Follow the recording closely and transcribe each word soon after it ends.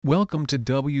Welcome to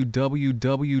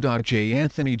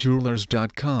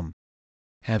www.janthonijewelers.com.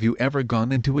 Have you ever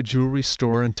gone into a jewelry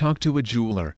store and talked to a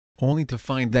jeweler, only to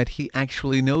find that he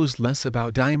actually knows less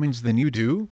about diamonds than you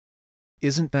do?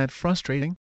 Isn't that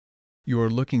frustrating?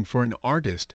 You're looking for an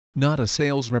artist, not a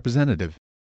sales representative.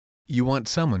 You want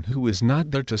someone who is not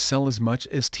there to sell as much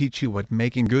as teach you what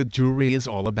making good jewelry is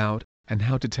all about, and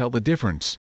how to tell the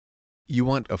difference. You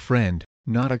want a friend,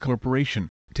 not a corporation,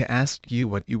 to ask you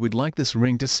what you would like this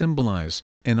ring to symbolize,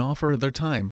 and offer their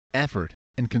time, effort,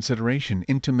 and consideration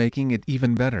into making it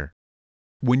even better.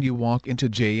 When you walk into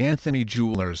J. Anthony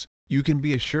Jewelers, you can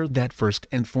be assured that first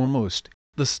and foremost,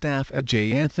 the staff at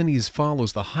J. Anthony's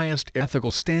follows the highest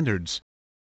ethical standards.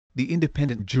 The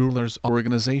Independent Jewelers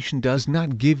Organization does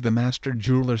not give the master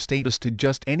jeweler status to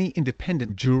just any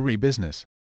independent jewelry business.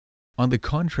 On the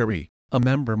contrary, a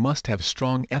member must have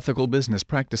strong ethical business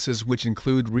practices which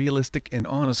include realistic and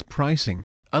honest pricing,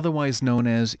 otherwise known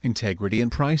as integrity in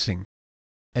pricing.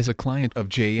 As a client of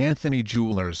J. Anthony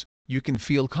Jewelers, you can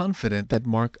feel confident that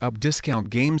markup discount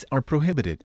games are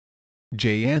prohibited.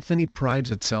 J. Anthony prides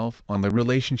itself on the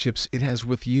relationships it has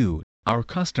with you, our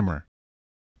customer.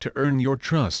 To earn your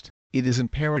trust, it is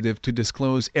imperative to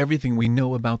disclose everything we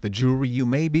know about the jewelry you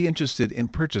may be interested in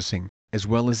purchasing, as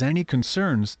well as any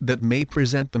concerns that may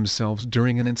present themselves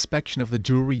during an inspection of the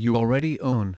jewelry you already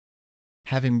own.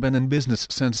 Having been in business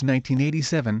since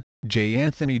 1987, J.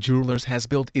 Anthony Jewelers has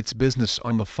built its business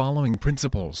on the following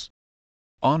principles: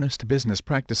 honest business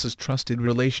practices, trusted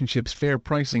relationships, fair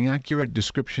pricing, accurate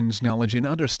descriptions, knowledge in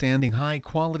understanding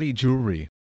high-quality jewelry.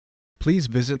 Please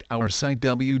visit our site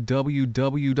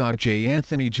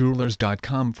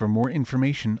www.janthonijewelers.com for more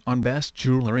information on best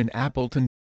jeweler in Appleton,